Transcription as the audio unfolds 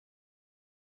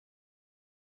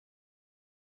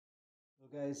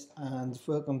Hello guys, and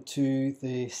welcome to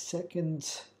the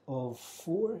second of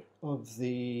four of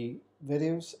the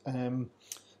videos.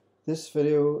 This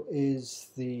video is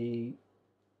the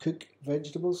cook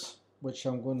vegetables, which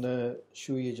I'm going to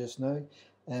show you just now.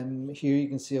 Here you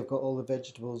can see I've got all the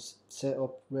vegetables set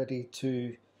up ready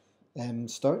to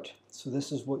start. So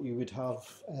this is what you would have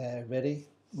ready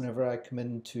whenever I come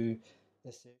into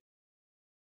this. So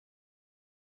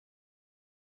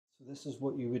this is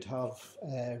what you would have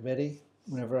ready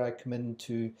whenever I come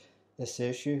into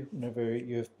assess you, whenever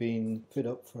you've been put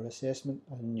up for assessment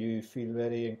and you feel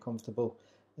ready and comfortable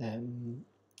and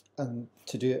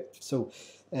to do it. So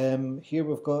here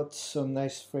we've got some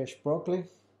nice fresh broccoli,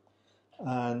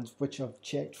 and which I've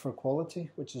checked for quality,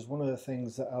 which is one of the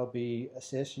things that I'll be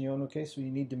assessing you on. Okay, so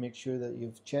you need to make sure that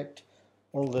you've checked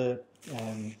all the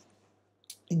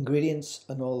ingredients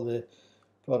and all the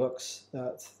products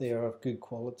that they are of good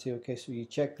quality. Okay, so you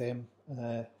check them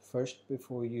first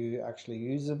before you actually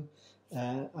use them,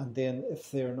 and then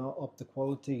if they're not up to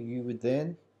quality, you would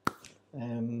then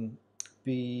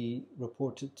be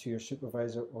reported to your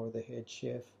supervisor or the head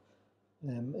chef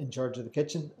in charge of the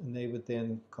kitchen, and they would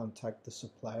then contact the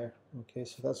supplier. Okay,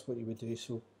 so that's what you would do.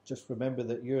 So just remember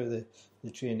that you're the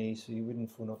trainee, so you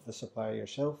wouldn't phone up the supplier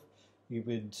yourself. You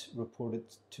would report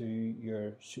it to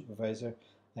your supervisor,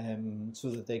 so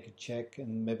that they could check,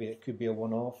 and maybe it could be a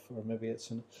one-off, or maybe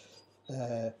it's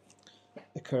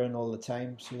occurring all the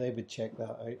time, so they would check that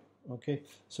out. Okay,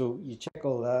 so you check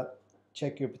all that,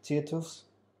 check your potatoes,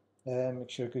 make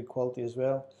sure good quality as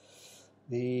well.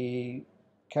 The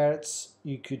carrots,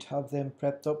 you could have them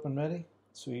prepped up and ready.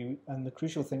 So and the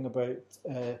crucial thing about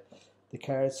the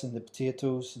carrots and the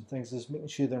potatoes and things is making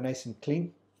sure they're nice and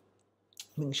clean,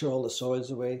 making sure all the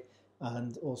soil's away,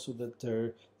 and also that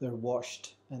they're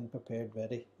washed and prepared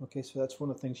ready. Okay, so that's one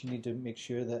of the things you need to make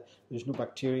sure, that there's no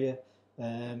bacteria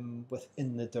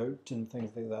within the dirt and things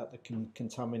like that that can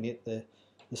contaminate the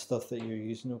stuff that you're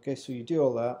using. Okay, so you do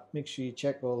all that, make sure you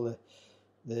check all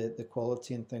the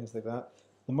quality and things like that.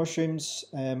 The mushrooms,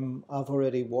 I've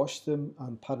already washed them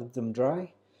and patted them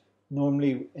dry.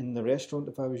 Normally in the restaurant,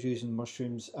 if I was using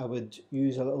mushrooms, I would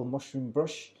use a little mushroom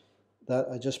brush that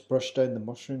I just brush down the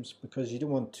mushrooms, because you don't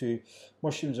want to,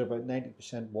 mushrooms are about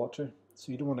 90% water,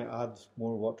 so you don't want to add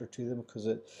more water to them, because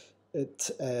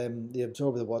they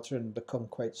absorb the water and become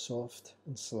quite soft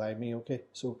and slimy. Okay,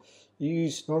 so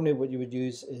normally what you would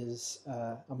use is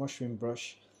a mushroom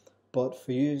brush, but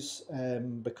for use,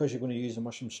 because you're going to use the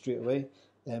mushroom straight away,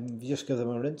 you just give them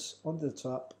a rinse onto the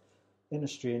top in a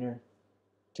strainer,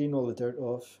 clean all the dirt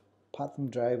off, pat them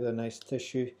dry with a nice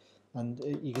tissue, and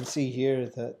you can see here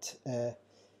that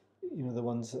the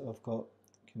ones that have got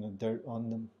kind of dirt on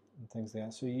them and things like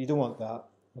that. So you don't want that.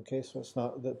 Okay, so it's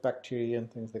not the bacteria and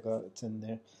things like that that's in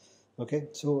there. Okay,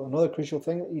 so another crucial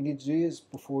thing that you need to do is,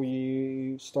 before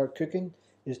you start cooking,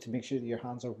 is to make sure that your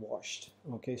hands are washed.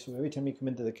 Okay, so every time you come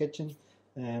into the kitchen,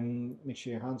 make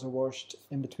sure your hands are washed.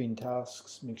 In between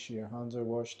tasks, make sure your hands are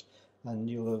washed, and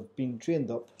you'll have been trained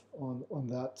up on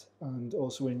that, and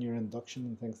also in your induction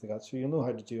and things like that, so you'll know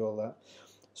how to do all that.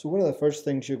 So one of the first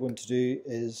things you're going to do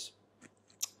is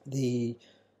the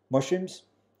mushrooms.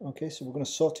 Okay, so we're going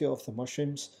to saute off the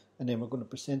mushrooms, and then we're going to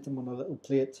present them on a little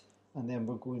plate, and then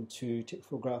we're going to take a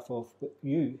photograph of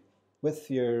you with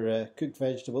your cooked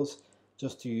vegetables,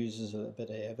 just to use as a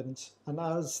bit of evidence. And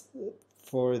as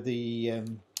for the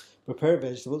prepared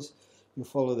vegetables, you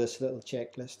follow this little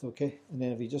checklist. Okay, and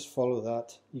then if you just follow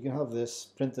that, you can have this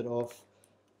printed off,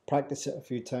 practice it a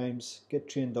few times, get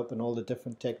trained up in all the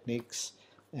different techniques,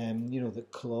 the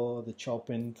claw, the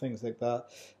chopping, things like that,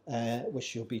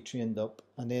 which you'll be trained up.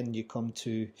 And then you come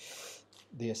to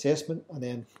the assessment, and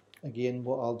then again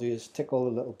what I'll do is tick all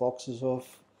the little boxes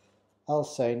off. I'll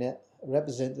sign it, a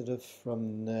representative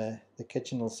from the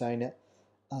kitchen will sign it,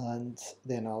 and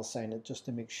then I'll sign it, just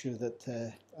to make sure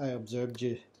that I observed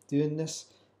you doing this,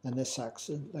 and this acts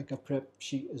like a prep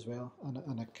sheet as well,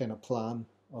 and a kind of plan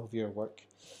of your work.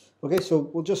 Okay, so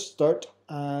we'll just start,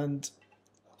 and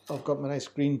I've got my nice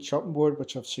green chopping board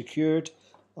which I've secured.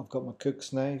 I've got my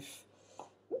cook's knife.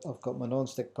 I've got my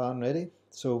non-stick pan ready.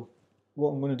 So what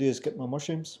I'm going to do is get my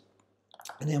mushrooms,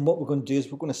 and then what we're going to do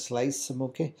is we're going to slice them.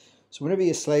 Okay, so whenever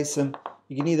you slice them,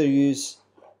 you can either use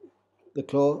the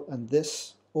claw and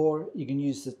this, or you can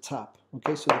use the tap.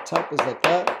 Okay, so the tap is like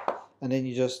that, and then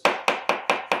you just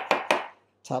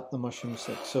tap the mushroom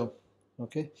stick. So,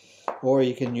 okay, or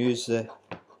you can use the.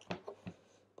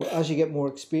 But as you get more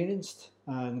experienced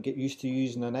and get used to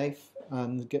using a knife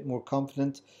and get more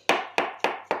confident,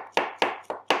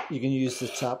 you can use the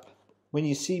tap. When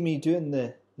you see me doing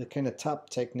the kind of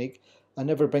tap technique, I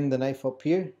never bring the knife up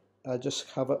here. I just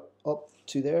have it up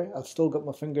to there. I've still got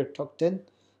my finger tucked in,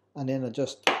 and then I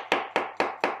just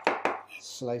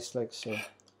slice like so.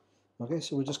 Okay,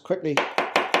 so we'll just quickly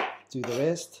do the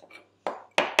rest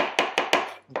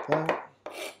like that,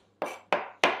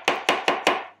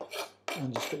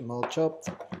 and just get them all chopped.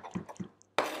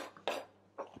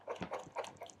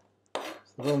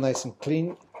 So they're all nice and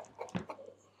clean,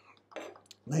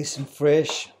 nice and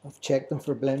fresh. I've checked them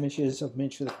for blemishes. I've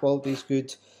made sure the quality is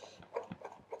good.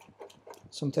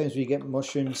 Sometimes we get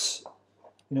mushrooms,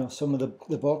 you know, some of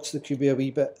the box, there could be a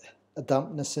wee bit of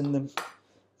dampness in them,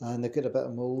 and they get a bit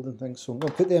of mould and things. So I'm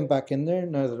going to put them back in there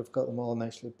now that I've got them all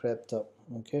nicely prepped up.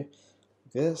 Okay,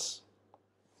 like this,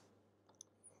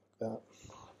 like that.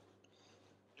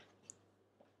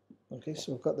 Okay,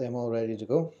 so we've got them all ready to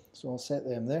go. So I'll set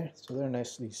them there, so they're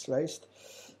nicely sliced.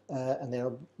 And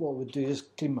then what we'll do is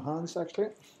clean my hands actually.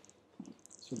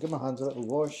 So give my hands a little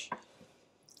wash,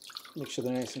 make sure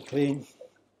they're nice and clean.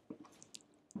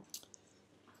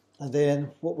 And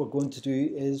then what we're going to do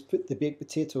is put the baked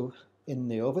potato in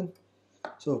the oven.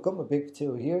 So I've got my baked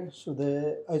potato here, so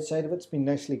the outside of it's been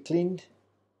nicely cleaned.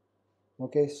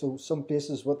 Okay, so some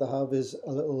places what they have is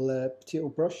a little potato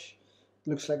brush. It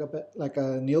looks like a bit like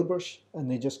a nail brush, and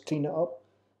they just clean it up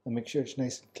and make sure it's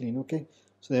nice and clean. Okay,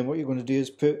 so then what you're going to do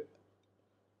is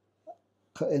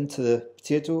cut into the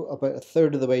potato about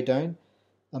 1/3 of the way down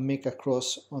and make a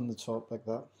cross on the top like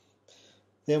that.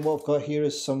 Then what I've got here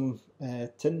is some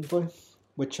tin foil,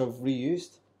 which I've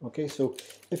reused. Okay, so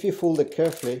if you fold it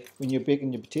carefully when you're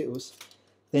baking your potatoes,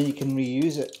 then you can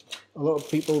reuse it. A lot of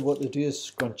people, what they do is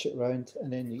scrunch it around,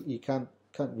 and then you can't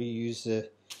reuse the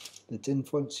tin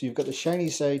foil. So you've got the shiny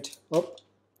side up,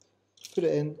 put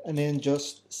it in, and then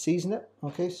just season it.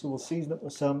 Okay, so we'll season it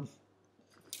with some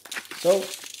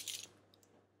salt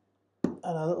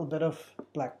and a little bit of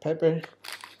black pepper,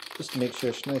 just to make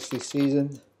sure it's nicely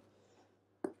seasoned.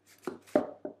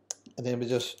 And then we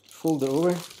just fold it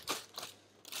over,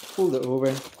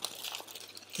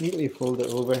 neatly fold it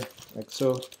over like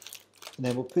so. And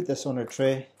then we'll put this on our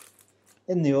tray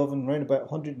in the oven around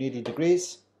about 180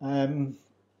 degrees.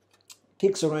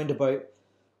 Takes around about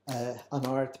an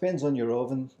hour, it depends on your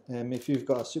oven. If you've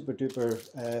got a super duper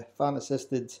fan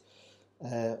assisted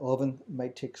oven, it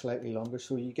might take slightly longer,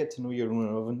 so you get to know your own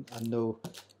oven and know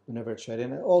whenever it's ready.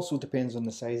 And it also depends on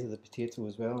the size of the potato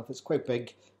as well. If it's quite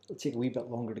big, it'll take a wee bit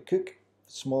longer to cook. If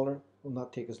it's smaller, it will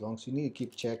not take as long, so you need to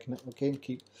keep checking it. Okay,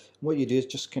 and what you do is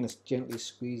just kind of gently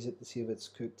squeeze it to see if it's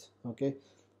cooked. Okay,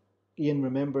 Ian,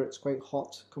 remember it's quite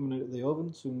hot coming out of the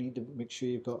oven, so you need to make sure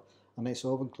you've got a nice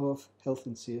oven cloth. Health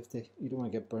and safety, you don't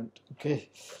want to get burnt. Okay,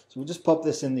 so we'll just pop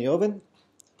this in the oven.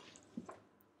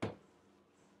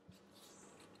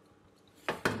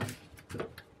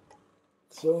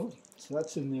 So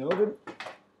that's in the oven,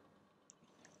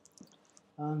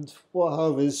 and what I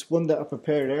have is one that I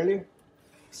prepared earlier,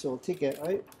 so I'll take it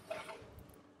out,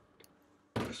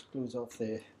 just close off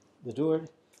the door.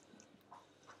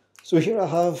 So here I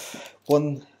have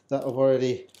one that I've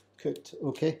already cooked.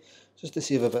 Okay, just to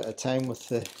save a bit of time with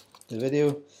the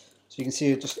video, so you can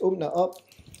see, just open it up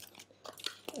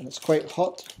and it's quite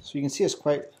hot, so you can see it's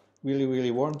quite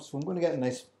really warm. So I'm going to get a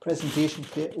nice presentation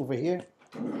plate over here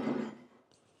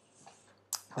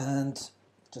and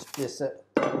just place it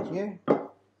here.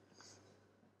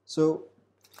 So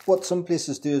what some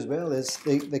places do as well is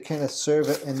they kind of serve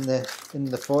it in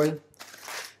the foil,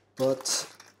 but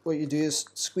what you do is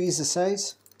squeeze the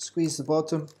sides, squeeze the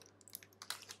bottom,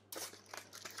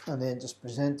 and then just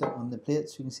present it on the plate.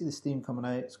 So you can see the steam coming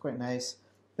out. It's quite nice.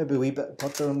 Maybe a wee bit of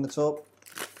butter on the top.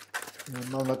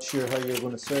 I'm not sure how you're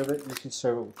going to serve it. You can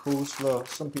serve it with coleslaw.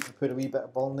 Some people put a wee bit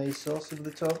of bolognese sauce over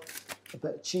the top, a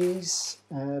bit of cheese,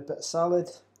 a bit of salad,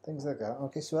 things like that.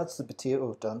 Okay, so that's the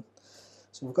potato done.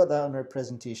 So we've got that on our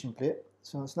presentation plate.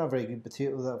 So it's not a very good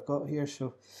potato that I've got here,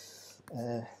 so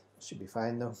should be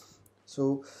fine though.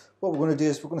 So what we're going to do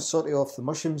is we're going to saute off the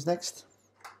mushrooms next.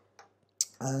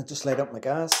 Just light up my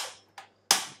gas.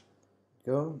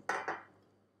 Go.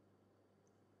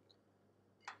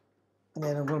 And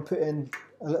then I'm going to put in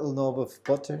a little knob of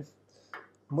butter.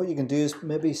 And what you can do is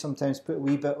maybe sometimes put a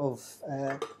wee bit of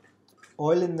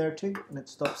oil in there too, and it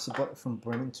stops the butter from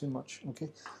burning too much. Okay,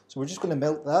 so we're just going to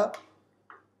melt that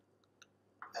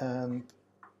and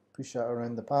push that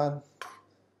around the pan.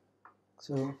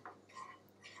 So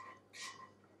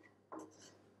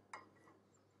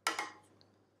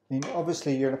I mean,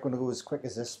 obviously you're not going to go as quick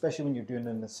as this, especially when you're doing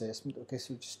an assessment. Okay,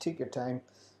 so just take your time,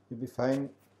 you'll be fine.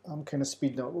 I'm kind of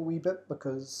speeding up a wee bit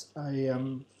because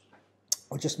I'm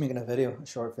just making a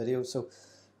short video, so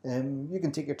you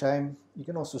can take your time. You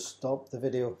can also stop the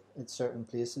video at certain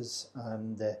places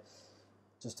and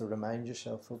just to remind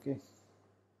yourself. Okay.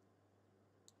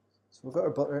 So we've got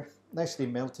our butter nicely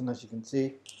melting, as you can see.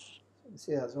 You can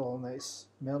see that's all nice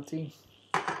melty.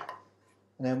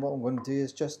 And then what I'm going to do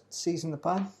is just season the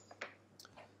pan.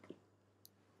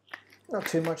 Not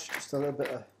too much, just a little bit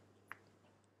of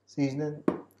seasoning,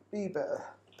 a wee bit of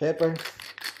pepper,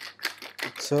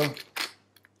 like so.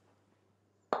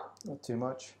 Not too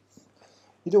much.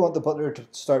 You don't want the butter to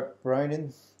start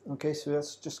browning. Okay, so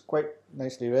that's just quite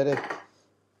nicely ready.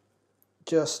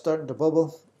 Just starting to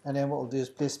bubble, and then what I'll do is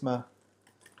place my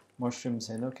mushrooms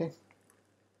in, okay?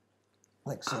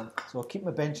 Like so. So I'll keep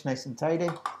my bench nice and tidy,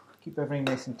 keep everything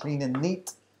nice and clean and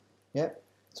neat. Yep,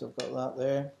 so I've got that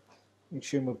there. Make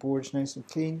sure my board's nice and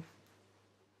clean.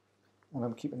 And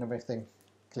I'm keeping everything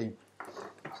clean.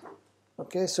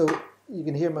 Okay, so you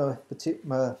can hear my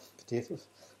potatoes,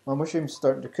 my mushrooms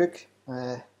starting to cook.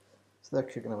 So they're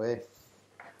cooking away.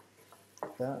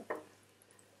 Like that.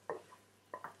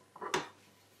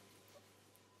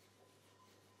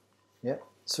 Yep.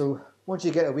 So once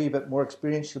you get a wee bit more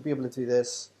experience, you'll be able to do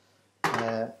this.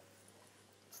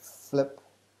 Flip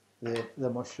the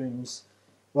mushrooms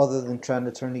rather than trying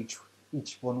to turn each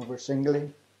one over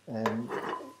singly.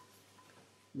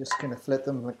 Just kind of flip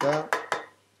them like that.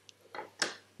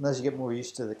 And as you get more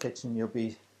used to the kitchen,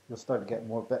 you'll start to get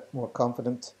a bit more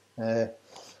confident that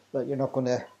you're not going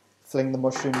to fling the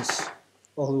mushrooms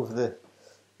all over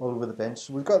the bench.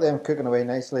 So we've got them cooking away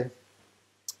nicely.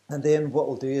 And then what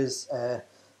we'll do is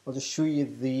I'll just show you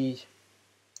the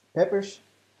peppers.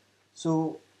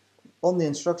 So on the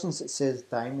instructions it says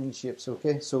diamond shapes,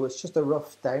 okay? So it's just a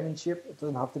rough diamond shape. It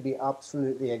doesn't have to be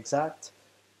absolutely exact.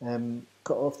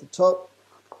 Cut off the top,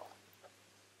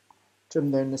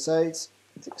 trim down the sides,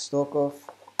 take the stalk off,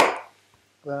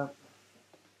 that.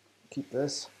 Keep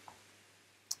this.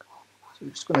 So we're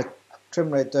just going to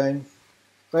trim right down,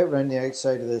 right around the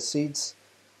outside of the seeds.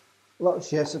 A lot of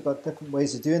chefs have got different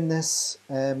ways of doing this.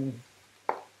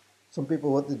 Some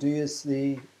people, what they do is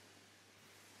they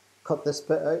cut this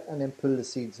bit out and then pull the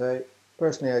seeds out.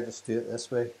 Personally, I just do it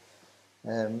this way.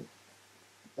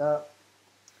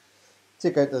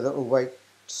 Take out the little white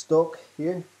stalk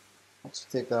here. Let's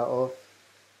take that off.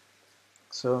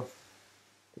 So,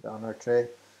 put that on our tray.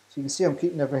 So you can see I'm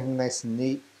keeping everything nice and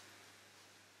neat.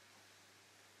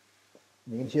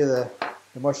 You can hear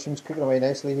the mushrooms cooking away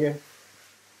nicely here.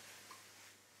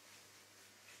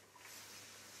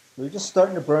 They're just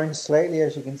starting to brown slightly,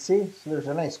 as you can see. So there's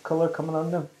a nice colour coming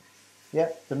on them.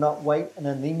 Yep, they're not white and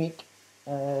anemic.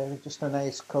 Just a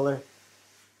nice colour.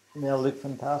 And they'll look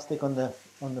fantastic on the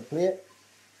plate.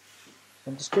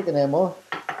 I'm just cooking them off.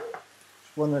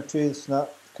 Just one or two that's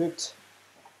not cooked.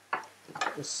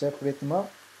 Just separate them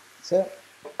up. That's it.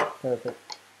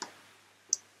 Perfect.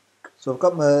 So I've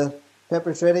got my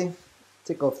peppers ready.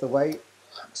 Take off the white.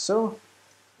 So,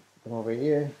 put them over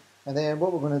here. And then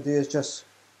what we're going to do is just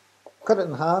cut it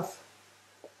in half.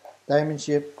 Diamond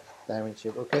shape,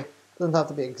 okay? Doesn't have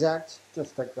to be exact,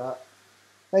 just like that.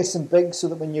 Nice and big so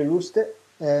that when you roast it,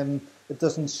 it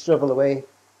doesn't shrivel away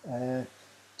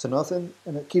to nothing,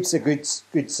 and it keeps a good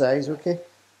size, okay?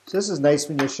 So this is nice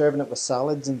when you're serving it with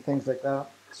salads and things like that.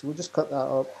 So we'll just cut that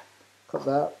up, cut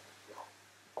that,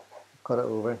 cut it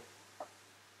over.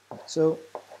 So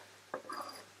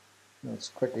let's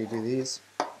quickly do these.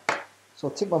 So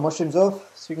I'll take my mushrooms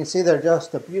off. So you can see they're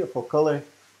just a beautiful colour.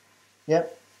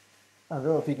 Yep. I don't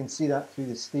know if you can see that through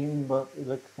the steam, but they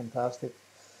look fantastic.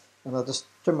 And I'll just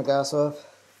turn my gas off.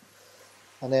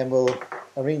 And then we'll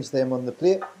arrange them on the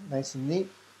plate, nice and neat.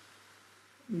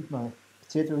 Use my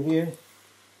potato here.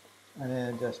 And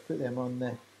then just put them on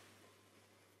the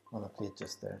plate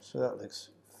just there. So that looks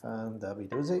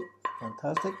fan-dabby-dozy.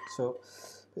 Fantastic. So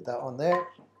put that on there.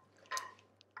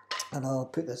 And I'll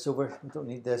put this over. We don't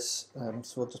need this,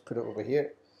 so I'll just put it over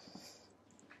here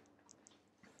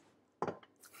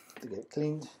to get it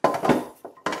cleaned.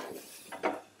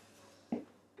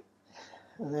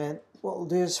 And then what we'll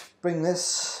do is bring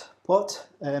this pot.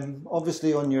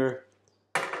 Obviously, on your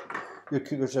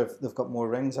cookers, they've got more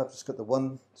rings. I've just got the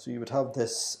one, so you would have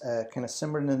this kind of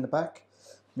simmering in the back,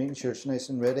 making sure it's nice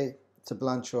and ready to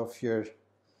blanch off your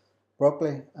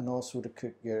broccoli and also to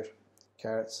cook your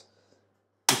carrots.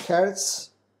 The carrots,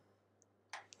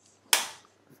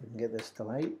 if we can get this to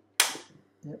light,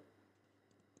 yep.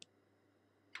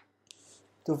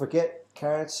 Don't forget,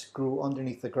 carrots grow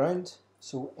underneath the ground,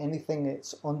 so anything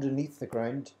that's underneath the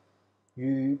ground,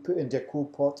 you put into a cool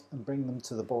pot and bring them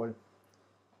to the boil.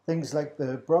 Things like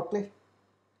the broccoli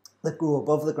that grow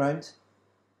above the ground,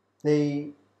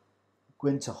 they go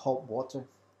into hot water,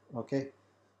 okay?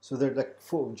 So they're like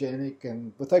photogenic,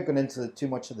 and without going into too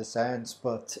much of the science,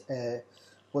 but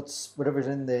whatever's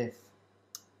in the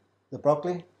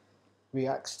broccoli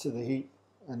reacts to the heat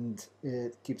and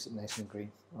it keeps it nice and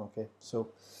green. Okay, so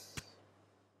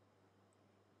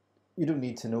you don't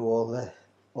need to know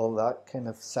all that kind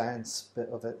of science bit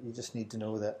of it. You just need to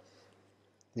know that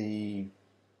the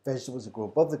vegetables that grow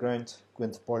above the ground go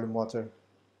into boiling water.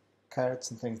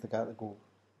 Carrots and things like that that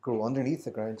grow underneath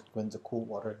the ground go into cold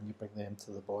water, and you bring them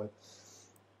to the boil.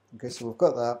 Okay, so we've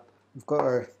got that. We've got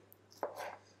our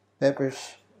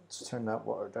peppers. Let's turn that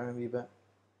water down a wee bit.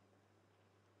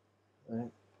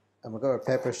 Right. And we've got our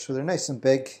peppers, so they're nice and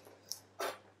big,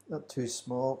 not too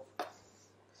small.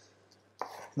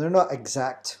 They're not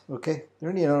exact, okay? They're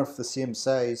only enough the same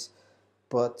size,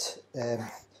 but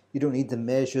you don't need to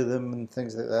measure them and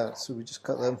things like that. So we just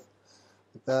cut them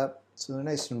like that. So they're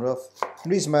nice and rough. The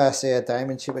reason why I say a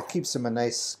diamond shape, it keeps them a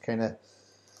nice kind of,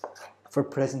 for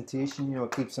presentation, you know,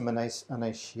 it keeps them a nice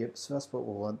shape. So that's what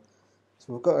we want.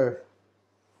 So we've got our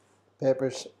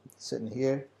peppers sitting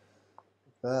here,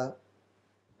 like that.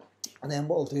 And then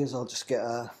what I'll do is I'll just get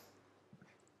a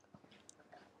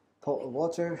pot of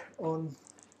water on.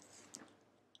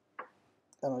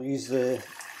 And I'll use the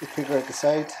cooker at the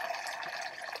side.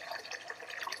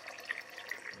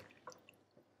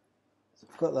 So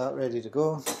I've got that ready to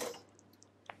go.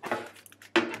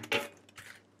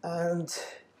 And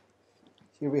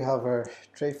here we have our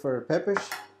tray for our peppers.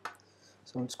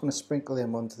 So I'm just going to sprinkle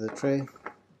them onto the tray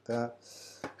like that.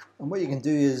 And what you can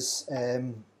do is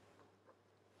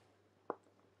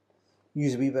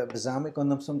use a wee bit of balsamic on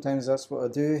them. Sometimes that's what I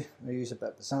do. I use a bit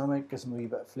of balsamic, gives them a wee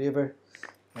bit of flavour.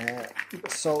 A bit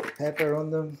of salt, pepper on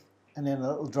them, and then a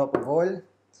little drop of oil,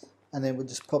 and then we'll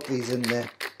just pop these in the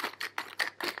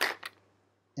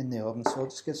oven. So I'll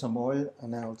just get some oil,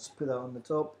 and then I'll just put that on the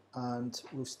top and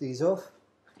roast these off.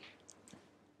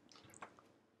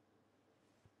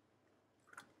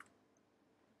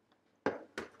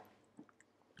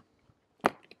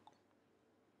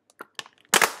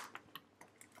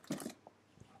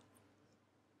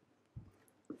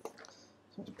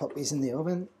 So just pop these in the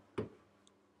oven.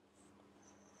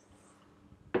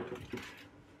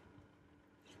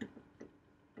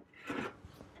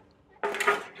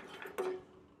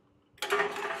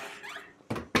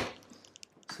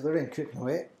 So they're in cooking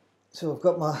away. So I've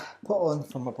got my pot on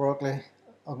for my broccoli.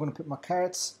 I'm going to put my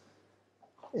carrots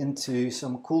into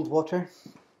some cold water,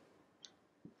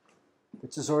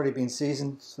 which has already been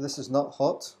seasoned. So this is not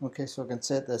hot. Okay, so I can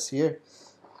set this here.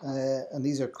 And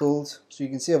these are cold. So you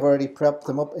can see I've already prepped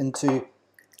them up into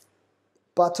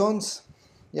batons.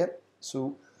 Yep.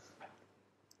 So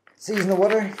season the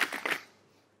water.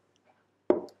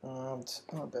 And a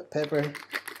little bit of pepper.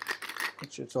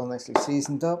 Make sure it's all nicely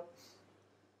seasoned up.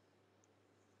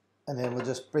 And then we'll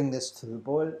just bring this to the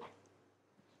boil.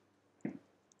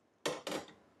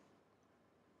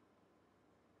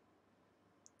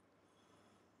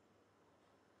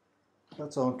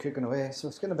 That's all cooking away, so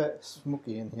it's getting a bit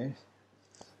smoky in here.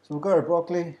 So we've got our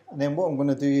broccoli, and then what I'm going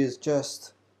to do is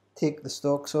just take the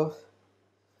stalks off,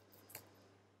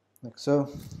 like so.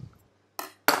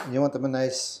 And you want them a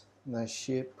nice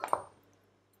shape.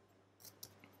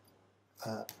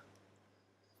 We've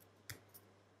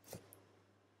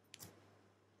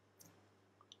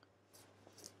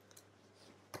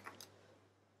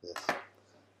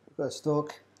got a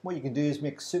stalk. What you can do is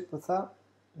make soup with that.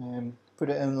 Put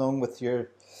it in along with your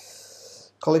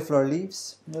cauliflower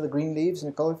leaves, you know, the green leaves in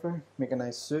the cauliflower, make a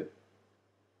nice soup.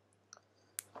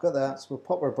 Got that, so we'll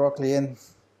pop our broccoli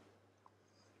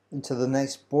into the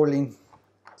nice boiling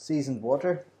seasoned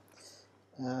water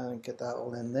and get that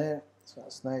all in there, so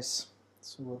that's nice.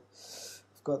 So we've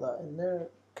got that in there,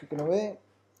 cooking away,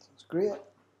 that's great.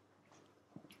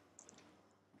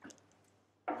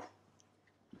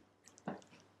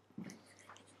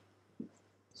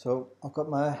 So I've got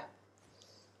my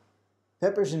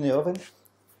peppers in the oven,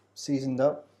 seasoned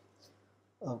up.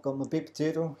 I've got my baked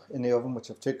potato in the oven, which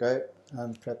I've took out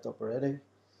and prepped up already.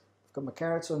 I've got my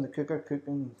carrots on the cooker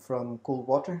cooking from cold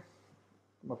water.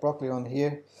 My broccoli on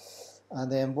here.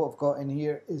 And then what I've got in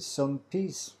here is some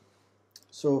peas.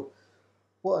 So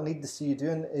what I need to see you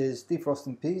doing is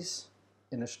defrosting peas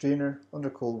in a strainer under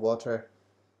cold water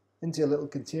into a little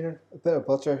container, a bit of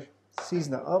butter,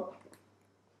 season it up.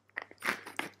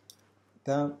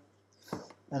 Down,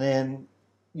 and then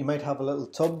you might have a little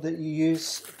tub that you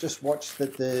use. Just watch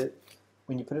that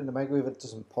when you put it in the microwave it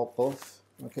doesn't pop off.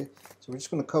 Okay, so we're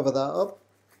just going to cover that up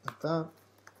like that.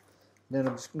 Then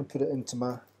I'm just going to put it into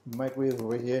my microwave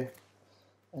over here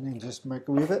and then just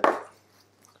microwave it.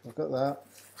 I've got that.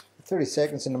 30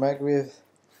 seconds in the microwave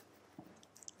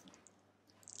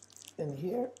in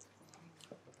here.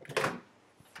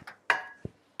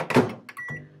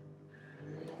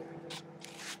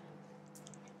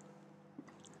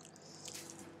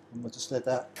 and we'll just let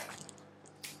that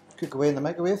cook away in the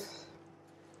microwave.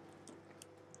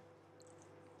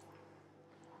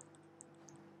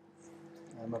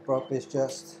 And my broccoli is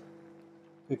just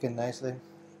cooking nicely.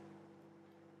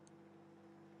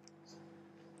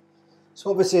 So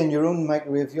obviously in your own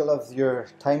microwave you'll have your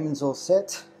timings all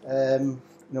set. You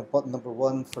know, button number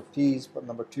 1 for peas, button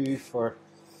number 2 for,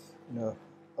 you know,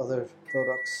 other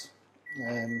products.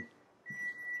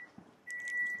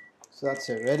 So that's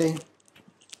it ready.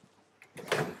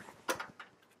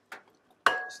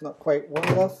 It's not quite warm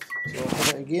enough, so I'll put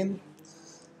it again.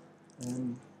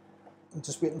 I'm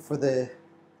just waiting for the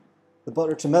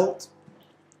butter to melt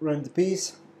around the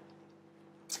peas.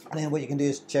 And then what you can do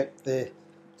is check the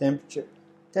temperature.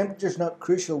 Temperature is not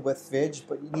crucial with veg,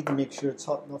 but you need to make sure it's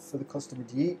hot enough for the customer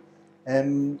to eat.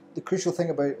 The crucial thing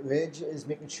about veg is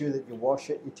making sure that you wash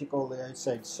it, you take all the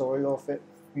outside soil off it,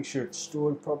 make sure it's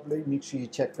stored properly, make sure you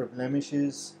check for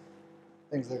blemishes,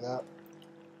 things like that.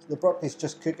 So the broccoli is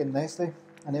just cooking nicely,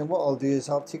 and then what I'll do is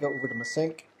I'll take it over to my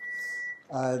sink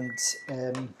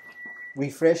and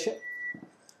refresh it.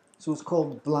 So it's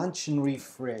called blanch and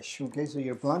refresh. Okay, so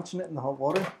you're blanching it in the hot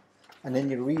water, and then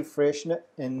you're refreshing it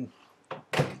in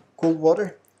cold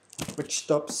water, which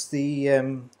stops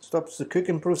the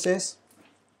cooking process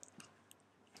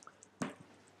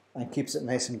and keeps it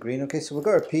nice and green. Okay, so we've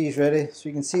got our peas ready. So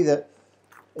you can see that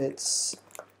it's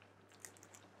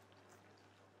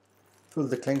pulled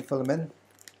the cling film in.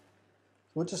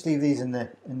 We'll just leave these in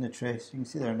the tray, so you can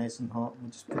see they're nice and hot.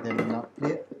 We'll just put them in that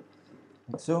plate,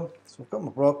 like so. So I've got my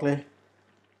broccoli.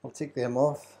 I'll take them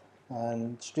off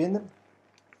and strain them.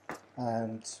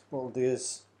 And what we'll do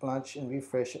is blanch and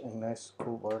refresh it in nice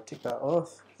cold water. Take that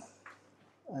off,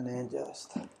 and then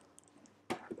just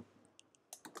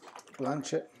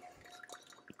blanch it,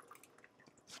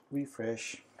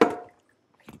 refresh.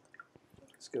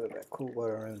 Let's give it a bit of cold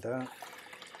water around that.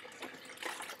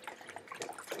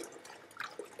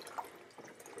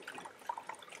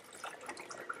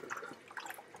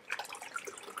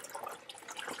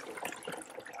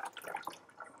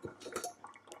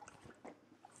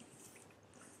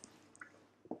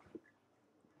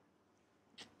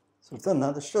 So I've done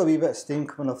that. There's still a wee bit of steam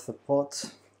coming off the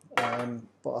pot,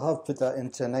 but I have put that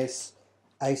into nice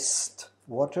iced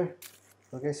water.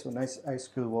 Okay, so nice ice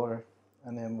cool water,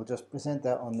 and then we'll just present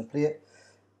that on the plate,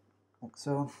 like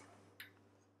so.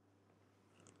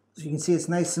 So you can see it's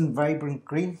nice and vibrant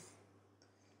green.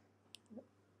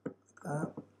 And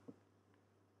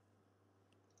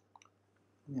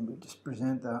then we just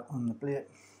present that on the plate.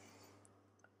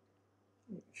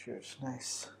 Make sure it's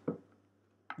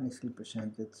nicely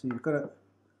presented. So you've got it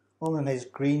all a nice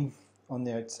green on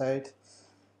the outside.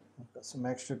 I've got some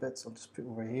extra bits I'll just put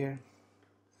over here.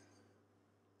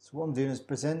 So what I'm doing is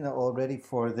presenting it all ready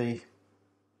for the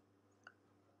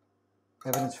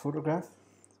evidence photograph.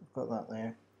 I've got that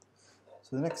there.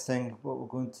 So the next thing, what we're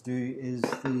going to do is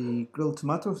the grilled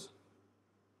tomatoes.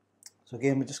 So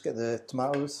again, we just get the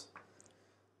tomatoes,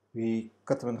 we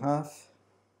cut them in half.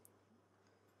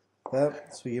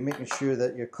 So you're making sure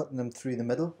that you're cutting them through the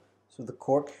middle, so the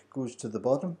cork goes to the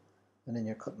bottom, and then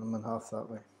you're cutting them in half that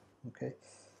way. Okay,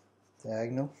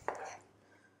 diagonal.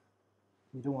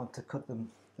 You don't want to cut them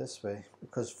this way,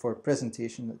 because for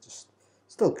presentation it just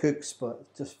still cooks,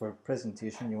 but just for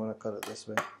presentation you want to cut it this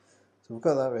way. So we've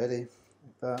got that ready,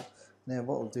 like that. And then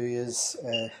what we'll do is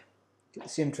get the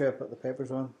same tray I put the peppers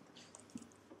on.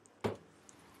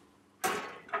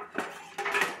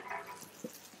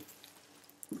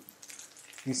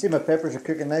 You can see my peppers are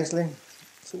cooking nicely.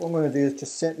 So what I'm going to do is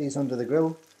just set these under the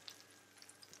grill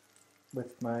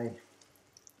with my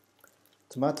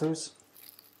tomatoes.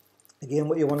 Again,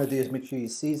 what you want to do is make sure you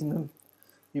season them.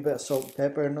 A bit of salt and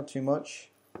pepper, not too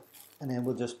much. And then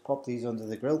we'll just pop these under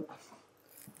the grill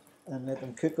and let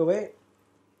them cook away.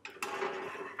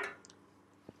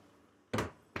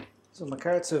 So my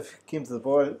carrots have came to the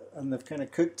boil and they've kind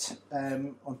of cooked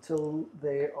until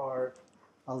they are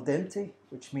al dente,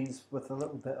 which means with a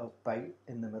little bit of bite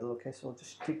in the middle. Okay, so I'll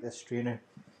just take this strainer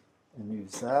and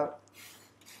use that.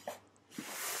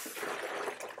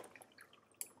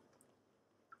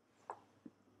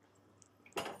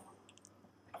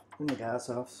 Turn the gas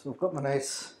off. So I've got my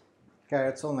nice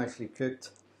carrots all nicely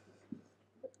cooked.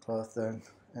 Cloth down,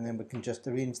 and then we can just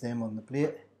arrange them on the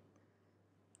plate.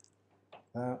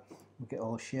 We'll get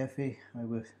all chefy. I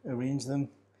would arrange them,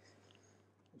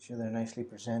 make sure they're nicely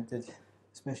presented,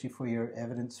 especially for your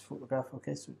evidence photograph.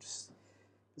 Okay, so just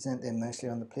present them nicely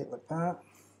on the plate like that,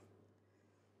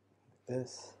 like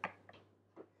this.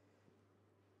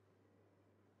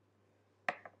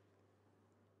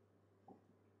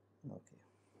 Okay,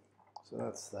 so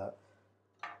that's that.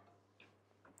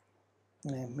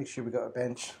 And make sure we got our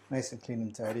bench nice and clean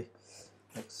and tidy,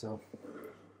 like so.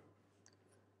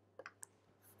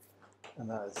 And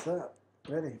that is that,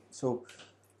 ready. So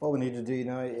what we need to do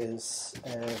now is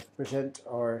present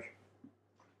our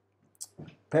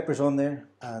peppers on there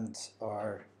and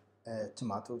our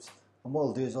tomatoes. And what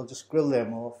I'll do is I'll just grill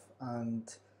them off,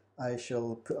 and I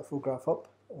shall put a photograph up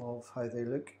of how they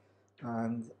look,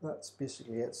 and that's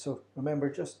basically it. So remember,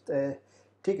 just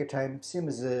take your time, same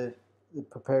as the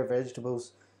prepare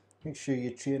vegetables. Make sure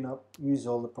you train up, use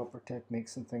all the proper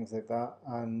techniques and things like that,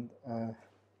 and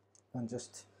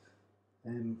just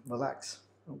relax.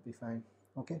 It'll be fine.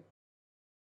 Okay.